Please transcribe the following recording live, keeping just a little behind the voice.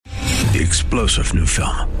The explosive new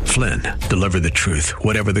film, Flynn, deliver the truth,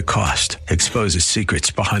 whatever the cost. Exposes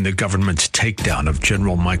secrets behind the government's takedown of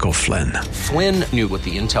General Michael Flynn. Flynn knew what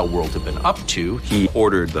the intel world had been up to. He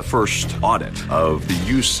ordered the first audit of the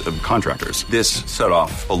use of contractors. This set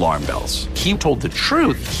off alarm bells. He told the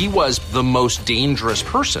truth. He was the most dangerous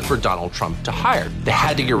person for Donald Trump to hire. They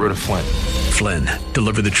had to get rid of Flynn. Flynn,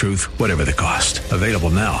 deliver the truth, whatever the cost. Available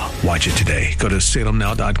now. Watch it today. Go to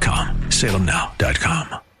salemnow.com.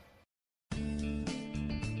 salemnow.com.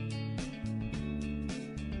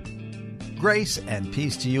 Grace and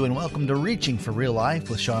peace to you, and welcome to Reaching for Real Life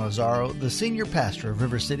with Sean Azzaro, the senior pastor of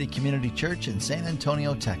River City Community Church in San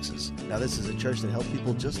Antonio, Texas. Now, this is a church that helps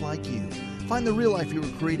people just like you find the real life you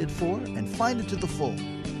were created for and find it to the full.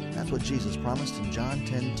 That's what Jesus promised in John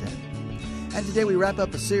 10:10. And today we wrap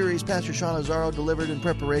up a series Pastor Sean Azzaro delivered in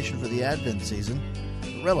preparation for the Advent season,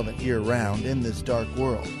 relevant year-round in this dark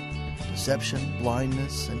world. Deception,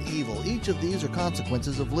 blindness, and evil, each of these are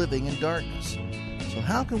consequences of living in darkness. So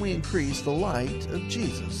how can we increase the light of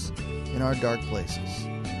Jesus in our dark places?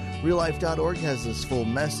 RealLife.org has this full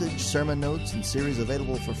message, sermon notes, and series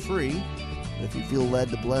available for free. But if you feel led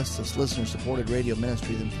to bless this listener-supported radio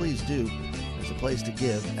ministry, then please do. There's a place to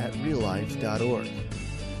give at RealLife.org.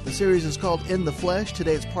 The series is called In the Flesh.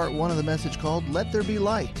 Today it's part one of the message called Let There Be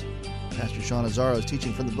Light. Pastor Sean Azzaro is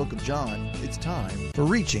teaching from the book of John. It's time for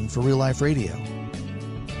Reaching for Real Life Radio.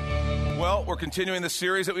 Well, we're continuing the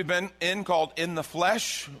series that we've been in called In the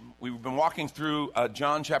Flesh. We've been walking through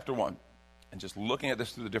John chapter 1 and just looking at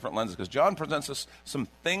this through the different lenses because John presents us some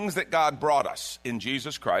things that God brought us in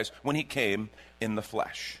Jesus Christ when he came in the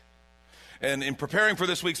flesh. And in preparing for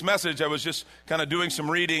this week's message, I was just kind of doing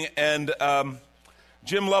some reading, and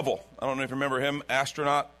Jim Lovell, I don't know if you remember him,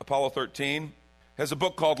 astronaut, Apollo 13, has a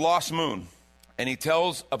book called Lost Moon, and he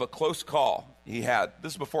tells of a close call he had.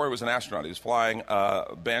 This is before he was an astronaut. He was flying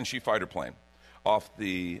a Banshee fighter plane off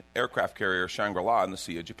the aircraft carrier Shangri-La in the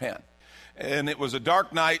Sea of Japan. And it was a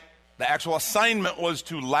dark night. The actual assignment was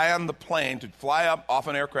to land the plane, to fly up off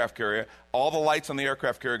an aircraft carrier. All the lights on the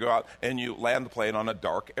aircraft carrier go out, and you land the plane on a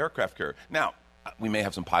dark aircraft carrier. Now, we may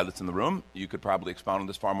have some pilots in the room. You could probably expound on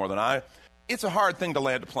this far more than I. It's a hard thing to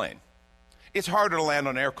land a plane. It's harder to land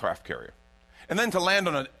on an aircraft carrier. And then to land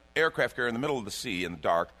on an aircraft carrier in the middle of the sea in the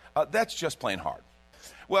dark, that's just plain hard.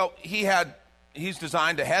 Well, he's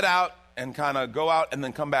designed to head out and kind of go out and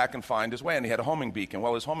then come back and find his way. And he had a homing beacon.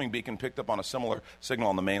 Well, his homing beacon picked up on a similar signal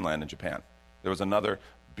on the mainland in Japan. There was another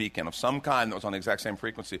beacon of some kind that was on the exact same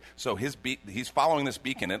frequency. So he's following this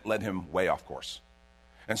beacon. It led him way off course.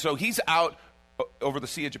 And so he's out over the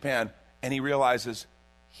Sea of Japan, and he realizes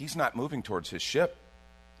he's not moving towards his ship.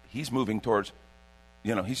 He's moving towards,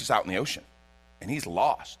 he's just out in the ocean. And he's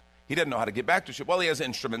lost. He didn't know how to get back to the ship. Well, he has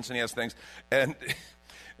instruments and he has things. And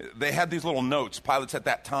they had these little notes. Pilots at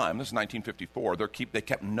that time, this is 1954, they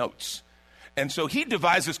kept notes. And so he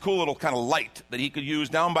devised this cool little kind of light that he could use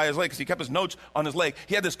down by his leg because he kept his notes on his leg.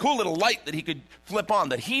 He had this cool little light that he could flip on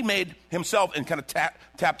that he made himself and kind of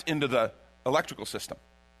tapped into the electrical system.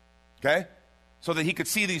 Okay? So that he could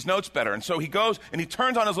see these notes better. And so he goes and he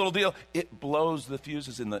turns on his little deal. It blows the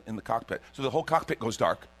fuses in the cockpit. So the whole cockpit goes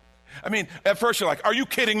dark. I mean, at first you're like, are you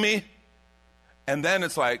kidding me? And then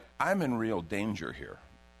it's like, I'm in real danger here.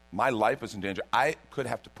 My life is in danger. I could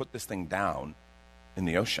have to put this thing down in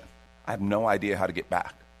the ocean. I have no idea how to get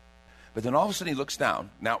back. But then all of a sudden he looks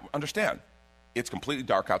down. Now, understand, it's completely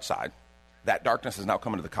dark outside. That darkness has now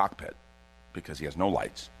come into the cockpit because he has no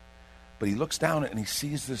lights. But he looks down and he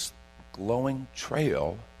sees this glowing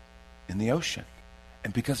trail in the ocean.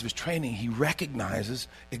 And because of his training, he recognizes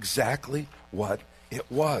exactly what it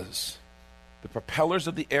was. The propellers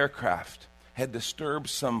of the aircraft had disturbed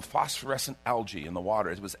some phosphorescent algae in the water.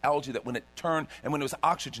 It was algae that when it turned and when it was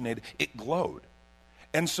oxygenated, it glowed.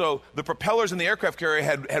 And so the propellers in the aircraft carrier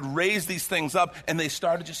had raised these things up, and they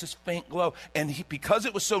started just this faint glow. And because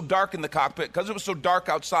it was so dark in the cockpit, because it was so dark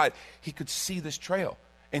outside, he could see this trail.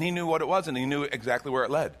 And he knew what it was, and he knew exactly where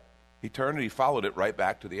it led. He turned and he followed it right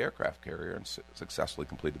back to the aircraft carrier and successfully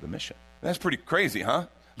completed the mission. That's pretty crazy, huh?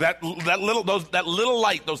 That little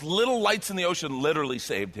light, those little lights in the ocean literally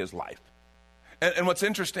saved his life. And what's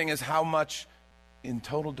interesting is how much in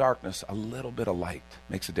total darkness a little bit of light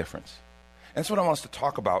makes a difference. And that's what I want us to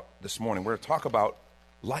talk about this morning. We're going to talk about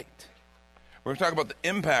light. We're going to talk about the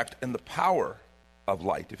impact and the power of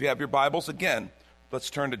light. If you have your Bibles, again, let's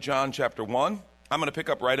turn to John chapter 1. I'm going to pick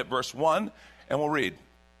up right at verse 1, and we'll read.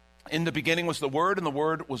 In the beginning was the Word, and the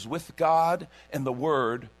Word was with God, and the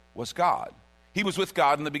Word was God. He was with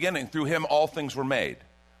God in the beginning. Through him all things were made.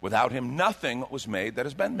 Without him nothing was made that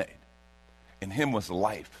has been made. In him was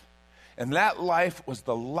life, and that life was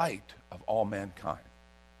the light of all mankind.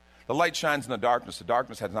 The light shines in the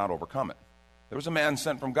darkness has not overcome it. There was a man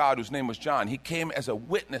sent from God whose name was John. He came as a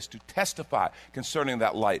witness to testify concerning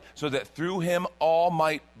that light, so that through him all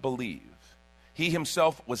might believe. He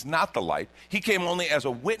himself was not the light. He came only as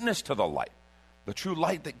a witness to the light. The true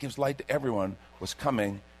light that gives light to everyone was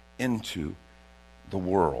coming into the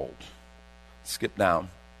world. Skip down.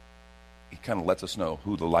 He kind of lets us know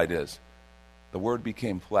who the light is. The Word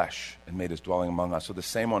became flesh and made his dwelling among us. So the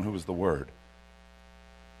same one who was the Word,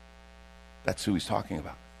 that's who he's talking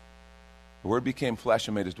about. The Word became flesh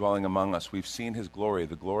and made his dwelling among us. We've seen his glory,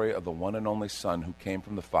 the glory of the one and only Son who came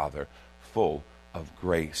from the Father, full of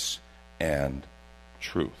grace and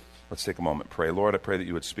truth. Let's take a moment and pray. Lord, I pray that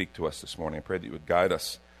you would speak to us this morning. I pray that you would guide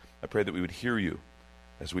us. I pray that we would hear you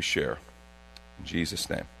as we share. In Jesus'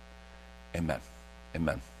 name, amen.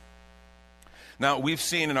 Amen. Now, we've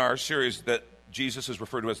seen in our series that Jesus is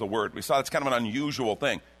referred to as the Word. We saw that's kind of an unusual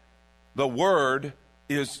thing. The Word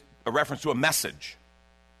is a reference to a message.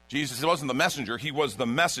 Jesus wasn't the messenger, he was the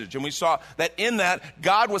message. And we saw that in that,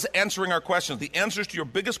 God was answering our questions. The answers to your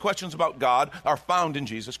biggest questions about God are found in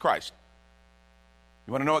Jesus Christ.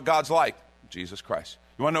 You want to know what God's like? Jesus Christ.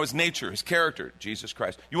 You want to know his nature, his character? Jesus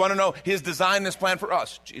Christ. You want to know his design, his plan for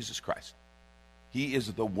us? Jesus Christ. He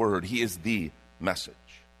is the Word. He is the message.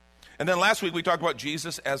 And then last week we talked about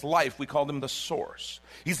Jesus as life. We called him the source.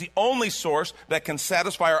 He's the only source that can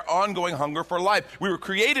satisfy our ongoing hunger for life. We were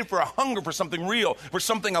created for a hunger for something real, for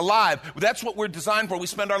something alive. That's what we're designed for. We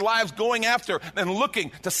spend our lives going after and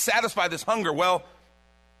looking to satisfy this hunger. Well,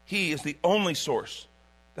 he is the only source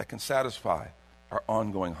that can satisfy our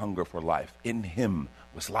ongoing hunger for life. In him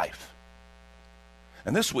was life.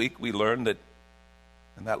 And this week we learned that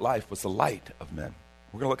and that life was the light of men.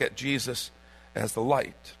 We're going to look at Jesus as the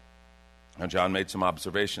light. Now, John made some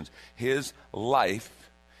observations. His life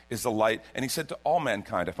is the light, and he said to all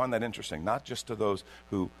mankind. I find that interesting, not just to those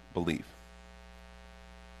who believe.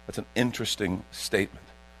 That's an interesting statement.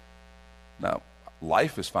 Now,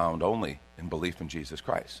 life is found only in belief in Jesus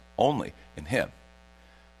Christ, only in him.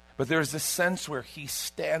 But there's this sense where he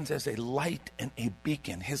stands as a light and a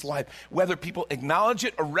beacon, his life, whether people acknowledge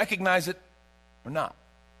it or recognize it or not.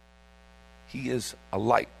 He is a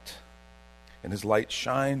light. And his light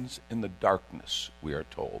shines in the darkness, we are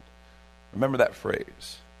told. Remember that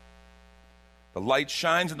phrase. The light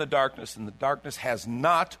shines in the darkness, and the darkness has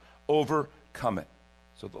not overcome it.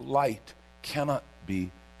 So the light cannot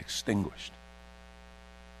be extinguished.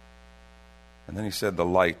 And then he said the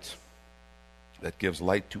light that gives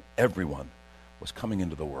light to everyone was coming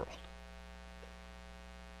into the world.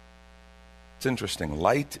 It's interesting.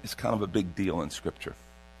 Light is kind of a big deal in Scripture.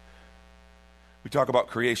 We talk about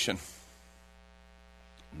creation.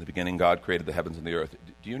 In the beginning, God created the heavens and the earth.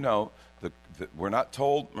 Do you know that we're not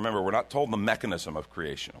told? Remember, we're not told the mechanism of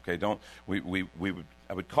creation. Okay,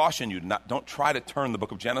 I would caution you don't try to turn the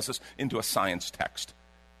book of Genesis into a science text.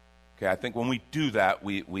 Okay, I think when we do that,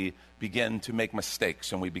 we begin to make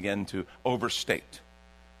mistakes and we begin to overstate.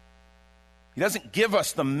 He doesn't give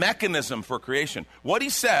us the mechanism for creation. What he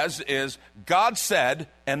says is, God said,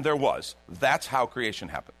 and there was. That's how creation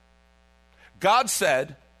happened. God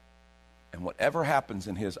said, and whatever happens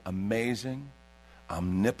in his amazing,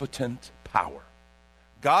 omnipotent power.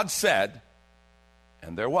 God said,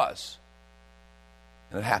 and there was.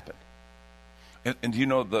 And it happened. And do you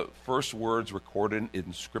know the first words recorded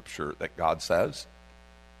in Scripture that God says?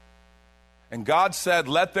 And God said,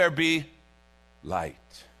 let there be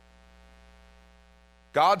light.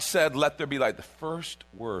 God said, let there be light. The first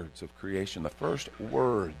words of creation, the first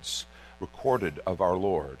words recorded of our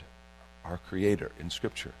Lord, our Creator in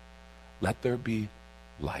Scripture. Let there be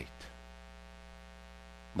light.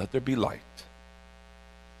 Let there be light.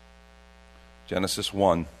 Genesis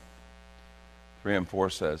 1, 3 and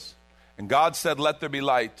 4 says, and God said, let there be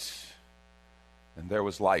light. And there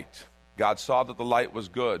was light. God saw that the light was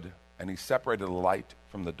good, and he separated the light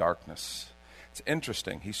from the darkness. It's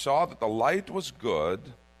interesting. He saw that the light was good,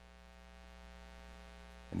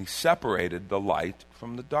 and he separated the light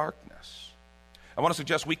from the darkness. I want to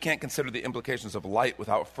suggest we can't consider the implications of light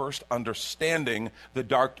without first understanding the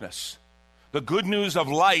darkness. The good news of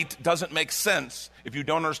light doesn't make sense if you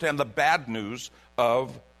don't understand the bad news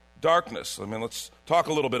of darkness. I mean, let's talk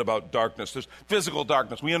a little bit about darkness. There's physical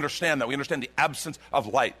darkness. We understand that. We understand the absence of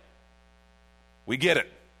light. We get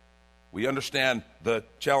it. We understand the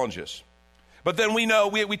challenges. But then we know,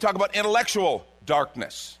 we talk about intellectual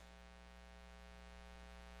darkness.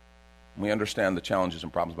 We understand the challenges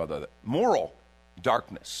and problems about that. Moral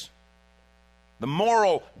darkness. The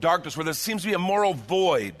moral darkness where there seems to be a moral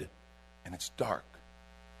void and it's dark.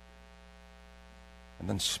 And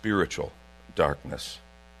then spiritual darkness.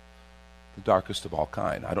 the darkest of all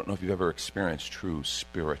kind. I don't know if you've ever experienced true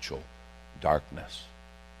spiritual darkness.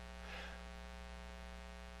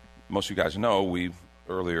 Most of you guys know we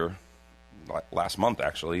earlier, last month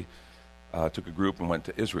actually, took a group and went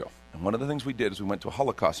to Israel. And one of the things we did is we went to a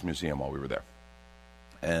Holocaust museum while we were there.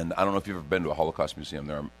 And I don't know if you've ever been to a Holocaust museum.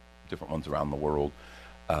 There are different ones around the world.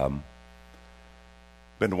 Been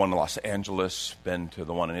to one in Los Angeles, been to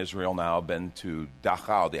the one in Israel now, been to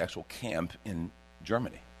Dachau, the actual camp in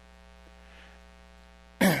Germany.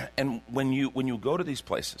 And when you go to these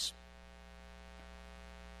places,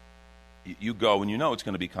 you go and you know it's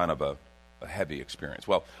going to be kind of a heavy experience.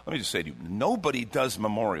 Well, let me just say to you, nobody does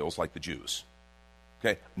memorials like the Jews.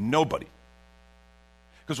 Okay? Nobody.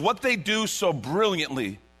 Because what they do so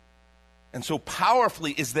brilliantly and so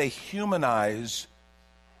powerfully is they humanize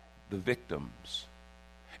the victims.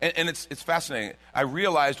 And it's fascinating. I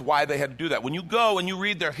realized why they had to do that. When you go and you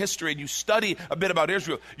read their history and you study a bit about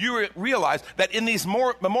Israel, you realize that in these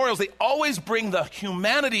memorials, they always bring the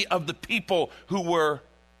humanity of the people who were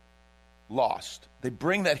lost. They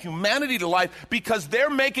bring that humanity to life because they're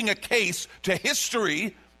making a case to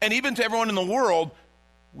history and even to everyone in the world.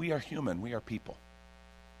 We are human. We are people.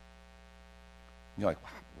 And you're like,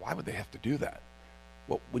 why would they have to do that?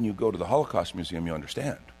 Well, when you go to the Holocaust Museum, you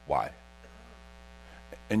understand why.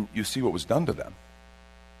 And you see what was done to them.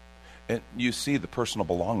 And you see the personal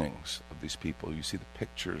belongings of these people. You see the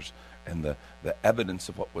pictures and the evidence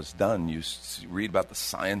of what was done. You read about the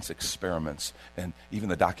science experiments and even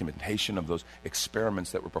the documentation of those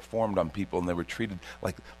experiments that were performed on people, and they were treated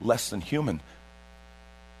like less than human.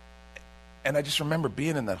 And I just remember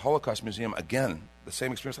being in that Holocaust Museum again, the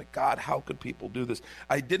same experience, like, God, how could people do this?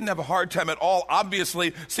 I didn't have a hard time at all,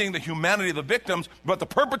 obviously, seeing the humanity of the victims, but the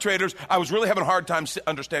perpetrators, I was really having a hard time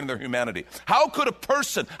understanding their humanity. How could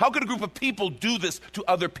a group of people do this to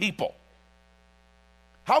other people?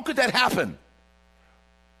 How could that happen?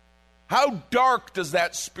 How dark does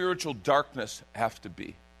that spiritual darkness have to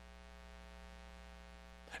be?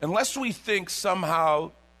 Unless we think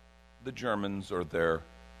somehow the Germans or their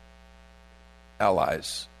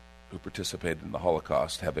allies who participated in the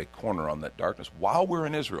Holocaust have a corner on that darkness. While we're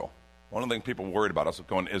in Israel, one of the things people were worried about us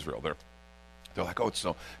going to Israel, they're like, oh, it's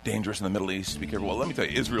so dangerous in the Middle East. Be careful. Well, let me tell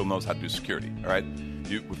you, Israel knows how to do security, all right?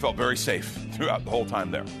 We felt very safe throughout the whole time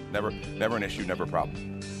there. Never an issue, never a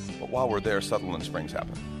problem. But while we're there, Sutherland Springs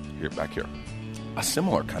happened, back here. A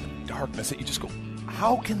similar kind of darkness that you just go,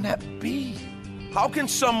 how can that be? How can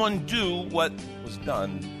someone do what was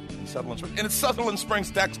done in Sutherland Springs? And it's Sutherland Springs,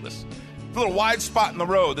 Texas. A little wide spot in the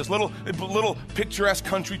road, this little picturesque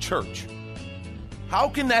country church. How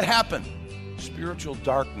can that happen? Spiritual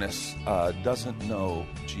darkness doesn't know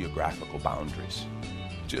geographical boundaries.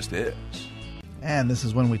 It just is. And this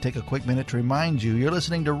is when we take a quick minute to remind you, you're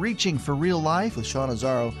listening to Reaching for Real Life with Sean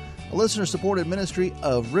Azzaro, a listener-supported ministry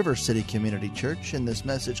of River City Community Church, in this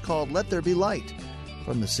message called Let There Be Light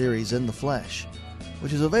from the series In the Flesh,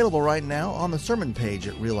 which is available right now on the sermon page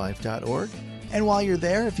at reallife.org. And while you're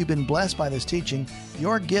there, if you've been blessed by this teaching,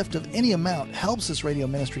 your gift of any amount helps this radio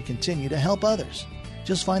ministry continue to help others.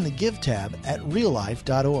 Just find the Give tab at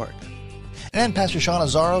reallife.org. And Pastor Sean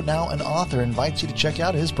Azzaro, now an author, invites you to check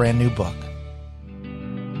out his brand new book.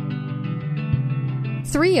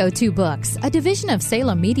 302 Books, a division of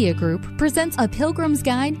Salem Media Group, presents A Pilgrim's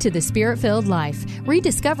Guide to the Spirit-Filled Life,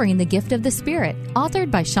 Rediscovering the Gift of the Spirit,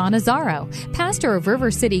 authored by Sean Azzaro, pastor of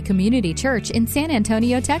River City Community Church in San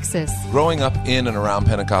Antonio, Texas. Growing up in and around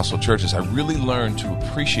Pentecostal churches, I really learned to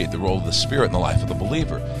appreciate the role of the Spirit in the life of the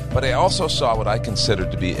believer. But I also saw what I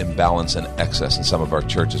considered to be imbalance and excess in some of our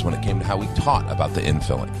churches when it came to how we taught about the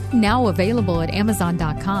infilling. Now available at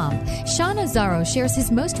Amazon.com, Sean Azzaro shares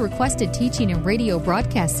his most requested teaching and radio broadcast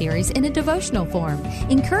series in a devotional form,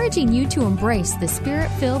 encouraging you to embrace the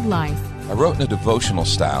Spirit-filled life. I wrote in a devotional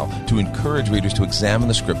style to encourage readers to examine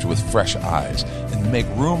the Scripture with fresh eyes and make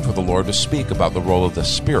room for the Lord to speak about the role of the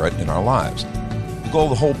Spirit in our lives. The goal of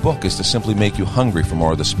the whole book is to simply make you hungry for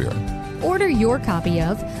more of the Spirit. Order your copy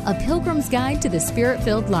of A Pilgrim's Guide to the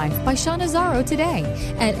Spirit-Filled Life by Sean Azzaro today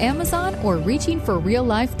at Amazon or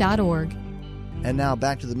reachingforreallife.org. And now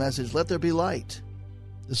back to the message, Let There Be Light.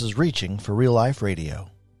 This is Reaching for Real Life Radio.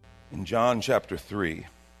 In John chapter 3,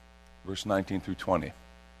 verse 19 through 20.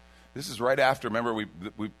 This is right after, remember, we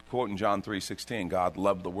quote in John 3:16, God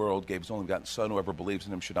loved the world, gave his only begotten Son, whoever believes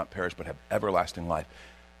in him should not perish but have everlasting life.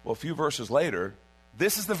 Well, a few verses later,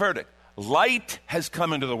 this is the verdict. Light has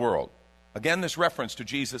come into the world. Again, this reference to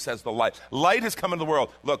Jesus as the light. Light has come into the world.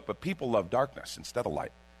 Look, but people love darkness instead of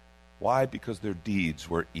light. Why? Because their deeds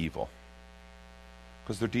were evil.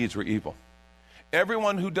 Because their deeds were evil.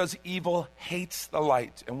 Everyone who does evil hates the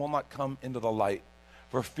light and will not come into the light,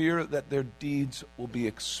 for fear that their deeds will be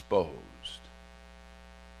exposed.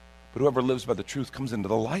 But whoever lives by the truth comes into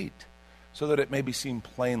the light, so that it may be seen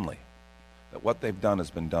plainly that what they've done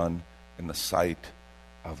has been done in the sight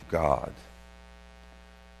of God.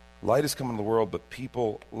 Light has come into the world, but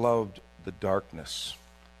people loved the darkness.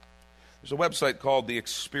 There's a website called the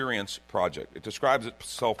Experience Project. It describes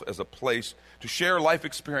itself as a place to share life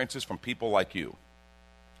experiences from people like you.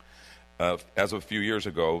 As of a few years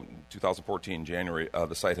ago, 2014, January,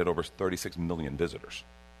 the site had over 36 million visitors.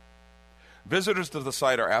 Visitors to the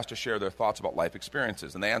site are asked to share their thoughts about life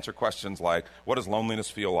experiences, and they answer questions like, what does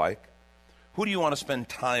loneliness feel like? Who do you want to spend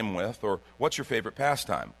time with? Or what's your favorite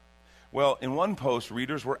pastime? Well, in one post,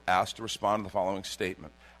 readers were asked to respond to the following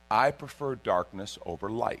statement: I prefer darkness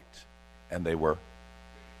over light. And they were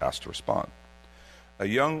asked to respond. A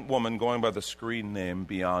young woman going by the screen name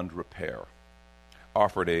Beyond Repair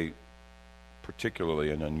offered a particularly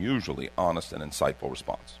and unusually honest and insightful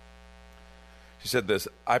response. She said this: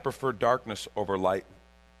 I prefer darkness over light.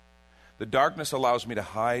 The darkness allows me to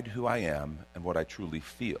hide who I am and what I truly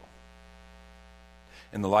feel.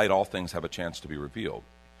 In the light, all things have a chance to be revealed.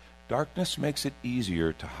 Darkness makes it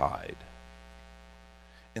easier to hide.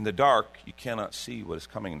 In the dark, you cannot see what is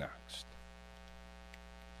coming next.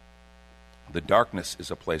 The darkness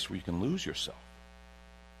is a place where you can lose yourself.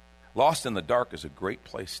 Lost in the dark is a great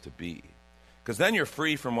place to be, because then you're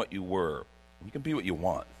free from what you were, and you can be what you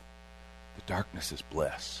want. The darkness is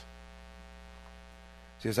bliss.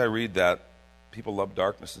 See, as I read that people love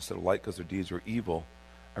darkness instead of light because their deeds were evil,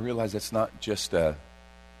 I realize that's not just a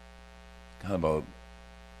kind of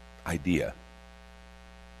a idea.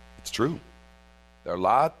 It's true. There are a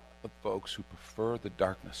lot of folks who prefer the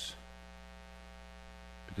darkness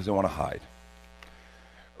because they want to hide.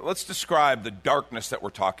 Let's describe the darkness that we're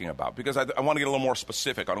talking about, because I want to get a little more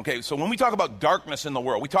specific on. Okay, so when we talk about darkness in the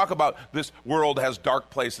world, we talk about this world has dark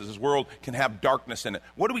places. This world can have darkness in it.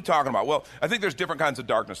 What are we talking about? Well, I think there's different kinds of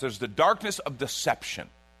darkness. There's the darkness of deception.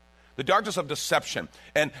 The darkness of deception.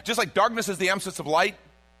 And just like darkness is the absence of light,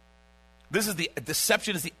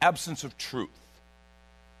 deception is the absence of truth.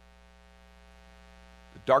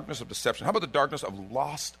 The darkness of deception. How about the darkness of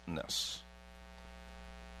lostness?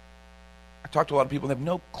 I talk to a lot of people and they have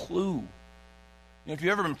no clue. You know, if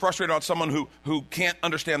you've ever been frustrated on someone who can't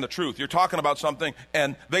understand the truth, you're talking about something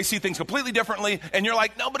and they see things completely differently, and you're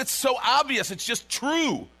like, no, but it's so obvious, it's just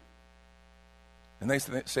true. And they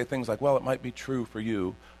say things like, well, it might be true for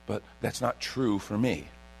you, but that's not true for me.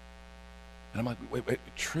 And I'm like, wait,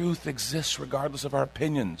 truth exists regardless of our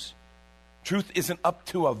opinions. Truth isn't up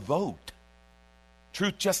to a vote.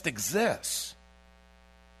 Truth just exists.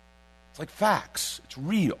 It's like facts. It's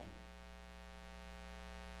real.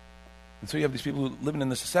 And so you have these people who are living in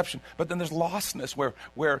this deception. But then there's lostness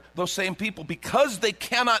where those same people, because they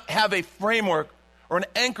cannot have a framework or an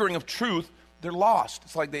anchoring of truth, they're lost.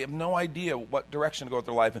 It's like they have no idea what direction to go with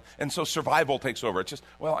their life. And so survival takes over. It's just,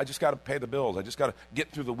 well, I just got to pay the bills. I just got to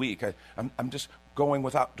get through the week. I'm just going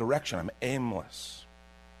without direction. I'm aimless.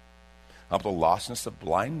 How about the lostness of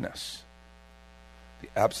blindness? The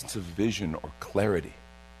absence of vision or clarity.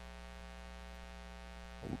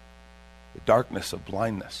 The darkness of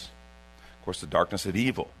blindness. Of course, the darkness of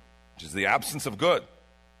evil, which is the absence of good.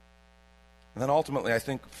 And then ultimately, I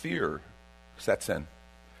think fear sets in.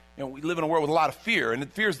 You know, we live in a world with a lot of fear,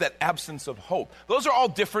 and fear is that absence of hope. Those are all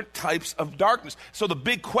different types of darkness. So the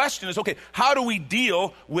big question is, okay, how do we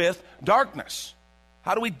deal with darkness?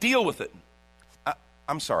 How do we deal with it?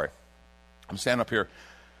 I'm sorry. I'm standing up here.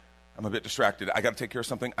 I'm a bit distracted. I got to take care of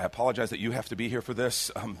something. I apologize that you have to be here for this.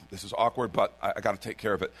 This is awkward, but I got to take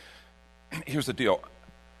care of it. Here's the deal.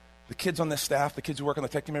 The kids on this staff, the kids who work on the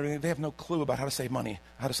tech team, everything, they have no clue about how to save money,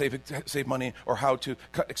 save money, or how to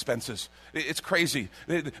cut expenses. It's crazy.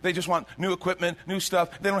 They just want new equipment, new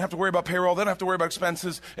stuff. They don't have to worry about payroll. They don't have to worry about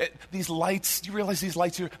expenses. These lights, you realize these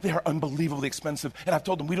lights here, they are unbelievably expensive. And I've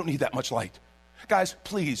told them we don't need that much light. Guys,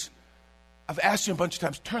 please, I've asked you a bunch of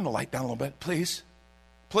times, turn the light down a little bit, please.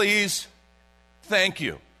 Please. Thank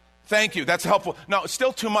you. Thank you. That's helpful. No, it's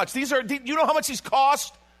still too much. You know how much these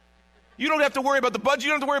cost? You don't have to worry about the budget. You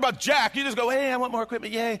don't have to worry about Jack. You just go, hey, I want more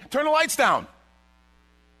equipment. Yay. Turn the lights down.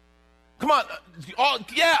 Come on. Oh,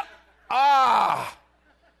 yeah.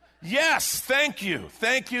 Yes. Thank you.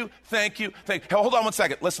 Thank you. Thank you. Hey, hold on one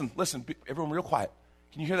second. Listen. Everyone real quiet.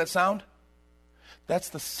 Can you hear that sound? That's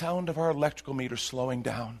the sound of our electrical meter slowing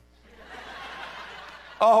down.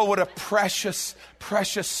 Oh, what a precious,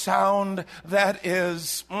 precious sound that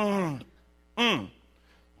is.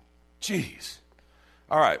 Jeez.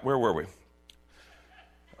 All right, where were we?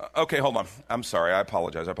 Okay, hold on. I'm sorry. I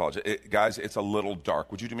apologize. Guys, it's a little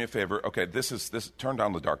dark. Would you do me a favor? Okay, this turn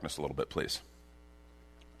down the darkness a little bit, please.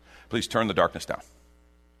 Please turn the darkness down.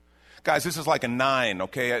 Guys, this is like a 9,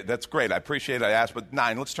 okay? That's great. I appreciate it. I asked, but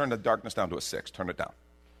 9. Let's turn the darkness down to a 6. Turn it down.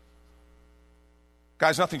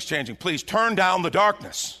 Guys, nothing's changing. Please turn down the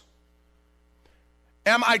darkness.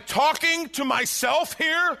 Am I talking to myself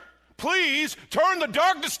here? Please turn the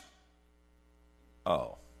darkness.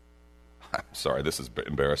 Oh, I'm sorry. This is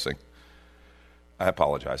embarrassing. I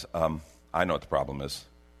apologize. I know what the problem is.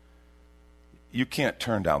 You can't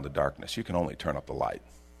turn down the darkness. You can only turn up the light.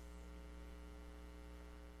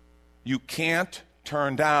 You can't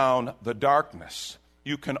turn down the darkness.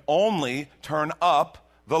 You can only turn up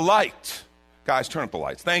the light. Guys, turn up the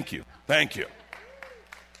lights. Thank you. Thank you.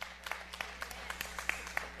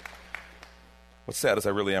 What's sad is I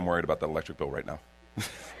really am worried about that electric bill right now.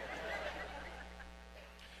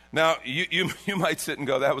 Now, you might sit and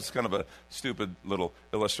go, that was kind of a stupid little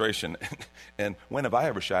illustration. And when have I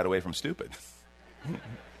ever shied away from stupid?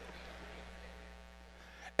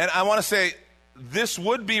 And I want to say, this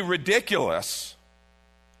would be ridiculous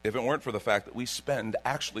if it weren't for the fact that we spend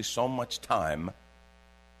actually so much time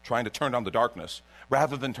trying to turn down the darkness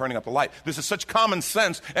rather than turning up the light. This is such common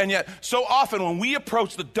sense, and yet so often when we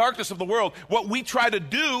approach the darkness of the world, what we try to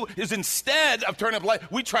do is instead of turning up the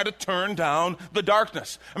light, we try to turn down the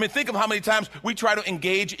darkness. I mean, think of how many times we try to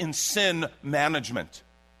engage in sin management.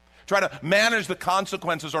 Try to manage the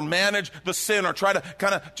consequences or manage the sin or try to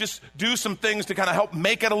kind of just do some things to kind of help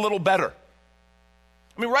make it a little better.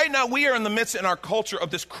 I mean, right now we are in the midst in our culture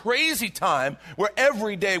of this crazy time where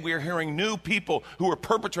every day we are hearing new people who are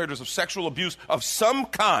perpetrators of sexual abuse of some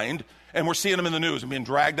kind, and we're seeing them in the news and being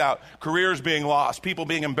dragged out, careers being lost, people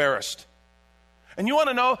being embarrassed. And you want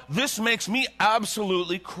to know, this makes me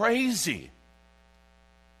absolutely crazy.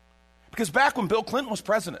 Because back when Bill Clinton was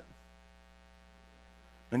president,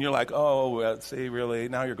 and you're like, oh, see, really,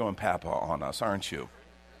 now you're going papa on us, aren't you?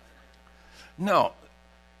 No,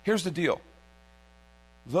 here's the deal.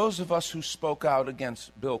 Those of us who spoke out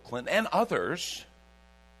against Bill Clinton and others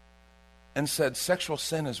and said sexual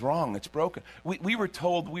sin is wrong, it's broken, we were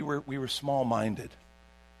told we were small-minded.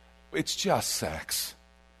 It's just sex.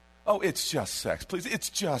 Oh, it's just sex. Please,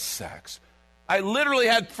 it's just sex. I literally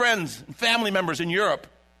had friends and family members in Europe.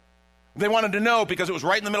 They wanted to know because it was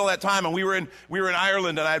right in the middle of that time, and we were in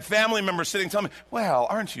Ireland, and I had family members sitting telling me, well,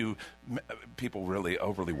 aren't you people really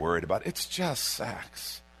overly worried about it? It's just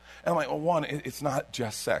sex. And I'm like, well, one, it's not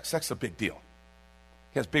just sex. Sex is a big deal.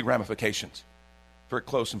 It has big ramifications, very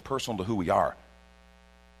close and personal to who we are.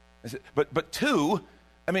 But two,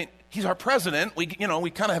 I mean, he's our president. We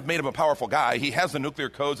kind of have made him a powerful guy. He has the nuclear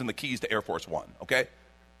codes and the keys to Air Force One, okay?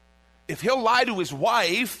 If he'll lie to his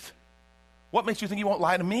wife, what makes you think he won't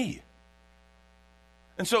lie to me?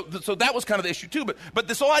 And so that was kind of the issue too. But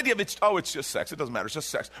this whole idea of it's just sex. It doesn't matter. It's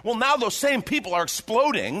just sex. Well, now those same people are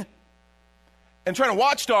exploding and trying to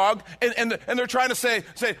watchdog, and they're trying to say,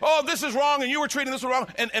 oh, this is wrong, and you were treating this wrong.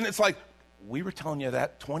 And it's like, we were telling you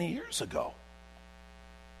that 20 years ago.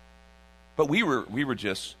 But we were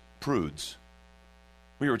just prudes.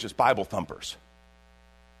 We were just Bible thumpers.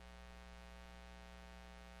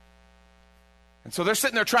 And so they're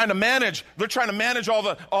sitting there trying to manage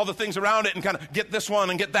all the things around it and kind of get this one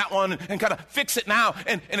and get that one and kind of fix it now.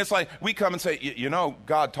 And it's like we come and say,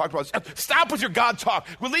 God talked about this. Stop with your God talk.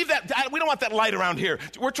 We'll leave that. We don't want that light around here.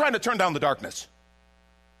 We're trying to turn down the darkness.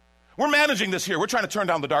 We're managing this here. We're trying to turn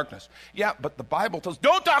down the darkness. Yeah, but the Bible tells us,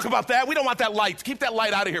 don't talk about that. We don't want that light. Keep that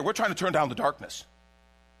light out of here. We're trying to turn down the darkness.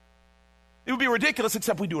 It would be ridiculous,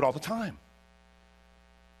 except we do it all the time.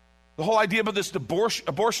 The whole idea about this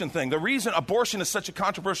abortion thing, the reason abortion is such a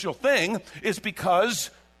controversial thing is because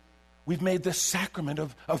we've made this sacrament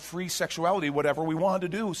of free sexuality. Whatever we want to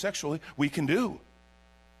do sexually, we can do.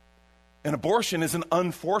 And abortion is an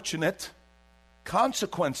unfortunate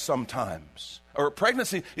consequence sometimes. Or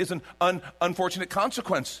pregnancy is an unfortunate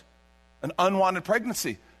consequence, an unwanted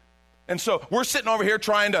pregnancy. And so we're sitting over here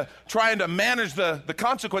trying to manage the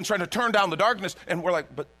consequence, trying to turn down the darkness, and we're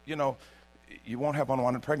like, but you won't have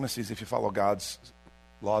unwanted pregnancies if you follow God's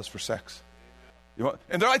laws for sex.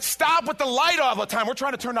 And they're like, stop with the light all the time. We're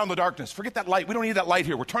trying to turn down the darkness. Forget that light. We don't need that light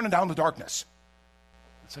here. We're turning down the darkness.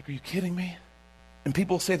 It's like, are you kidding me? And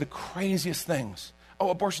people say the craziest things. Oh,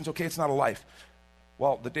 abortion's okay. It's not a life.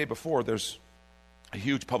 Well, the day before, there's a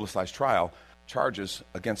huge publicized trial, charges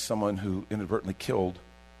against someone who inadvertently killed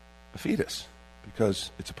a fetus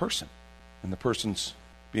because it's a person. And the person's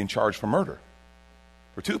being charged for murder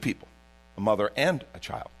for two people. A mother and a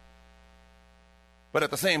child. But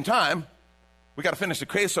at the same time, we got to finish the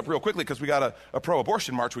case up real quickly because we got a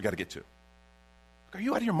pro-abortion march we got to get to. Are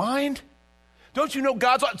you out of your mind? Don't you know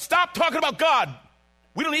God's law? Stop talking about God.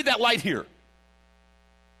 We don't need that light here.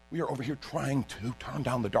 We are over here trying to turn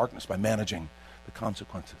down the darkness by managing the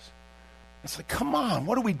consequences. It's like, come on,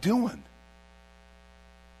 what are we doing?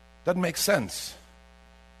 Doesn't make sense.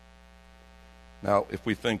 Now, if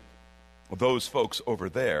we think those folks over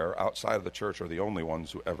there outside of the church are the only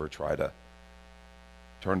ones who ever try to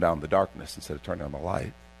turn down the darkness instead of turning on the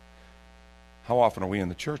light, how often are we in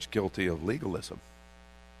the church guilty of legalism?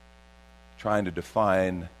 Trying to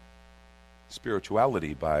define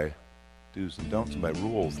spirituality by do's and don'ts and by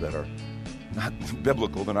rules that are not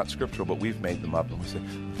biblical, they're not scriptural, but we've made them up and we say,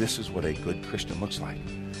 this is what a good Christian looks like.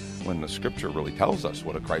 When the scripture really tells us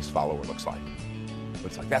what a Christ follower looks like. But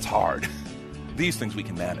it's like, that's hard. These things we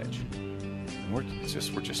can manage. And we're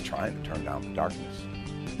just trying to turn down the darkness.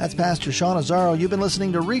 That's Pastor Sean Azzaro. You've been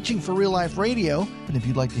listening to Reaching for Real Life Radio. And if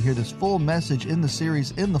you'd like to hear this full message in the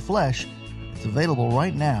series In the Flesh, it's available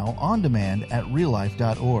right now on demand at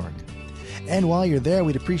reallife.org. And while you're there,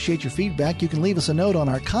 we'd appreciate your feedback. You can leave us a note on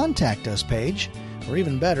our Contact Us page. Or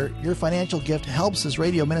even better, your financial gift helps this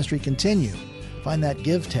radio ministry continue. Find that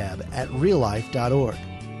Give tab at reallife.org.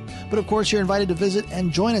 But of course, you're invited to visit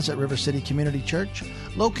and join us at River City Community Church,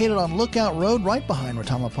 located on Lookout Road right behind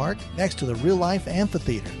Rotama Park, next to the Real Life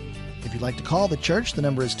Amphitheater. If you'd like to call the church, the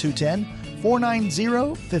number is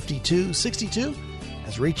 210-490-5262.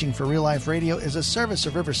 As Reaching for Real Life Radio is a service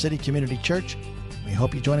of River City Community Church. We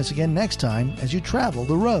hope you join us again next time as you travel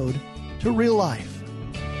the road to real life.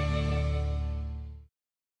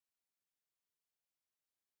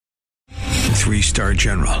 Three-star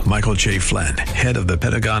General Michael J. Flynn, head of the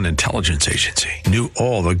Pentagon Intelligence Agency, knew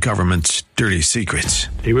all the government's dirty secrets.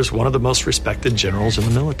 He was one of the most respected generals in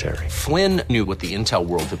the military. Flynn knew what the intel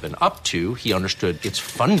world had been up to. He understood its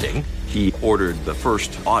funding. He ordered the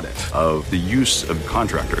first audit of the use of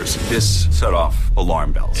contractors. This set off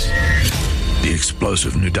alarm bells. The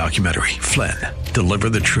explosive new documentary, Flynn, Deliver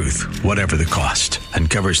the Truth, Whatever the Cost,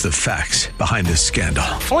 uncovers the facts behind this scandal.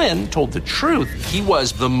 Flynn told the truth. He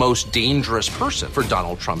was the most dangerous person for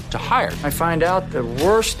Donald Trump to hire. I find out the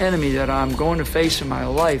worst enemy that I'm going to face in my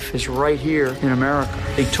life is right here in America.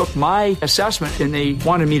 They took my assessment and they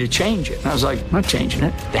wanted me to change it. And I was like, I'm not changing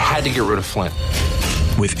it. They had to get rid of Flynn.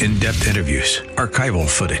 With in-depth interviews, archival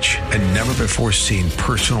footage, and never-before-seen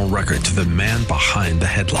personal records of the man behind the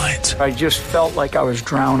headlines. I just felt like I was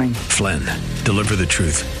drowning. Flynn, Deliver the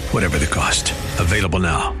Truth, Whatever the Cost. Available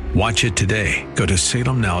now. Watch it today. Go to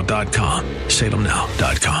salemnow.com.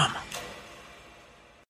 salemnow.com.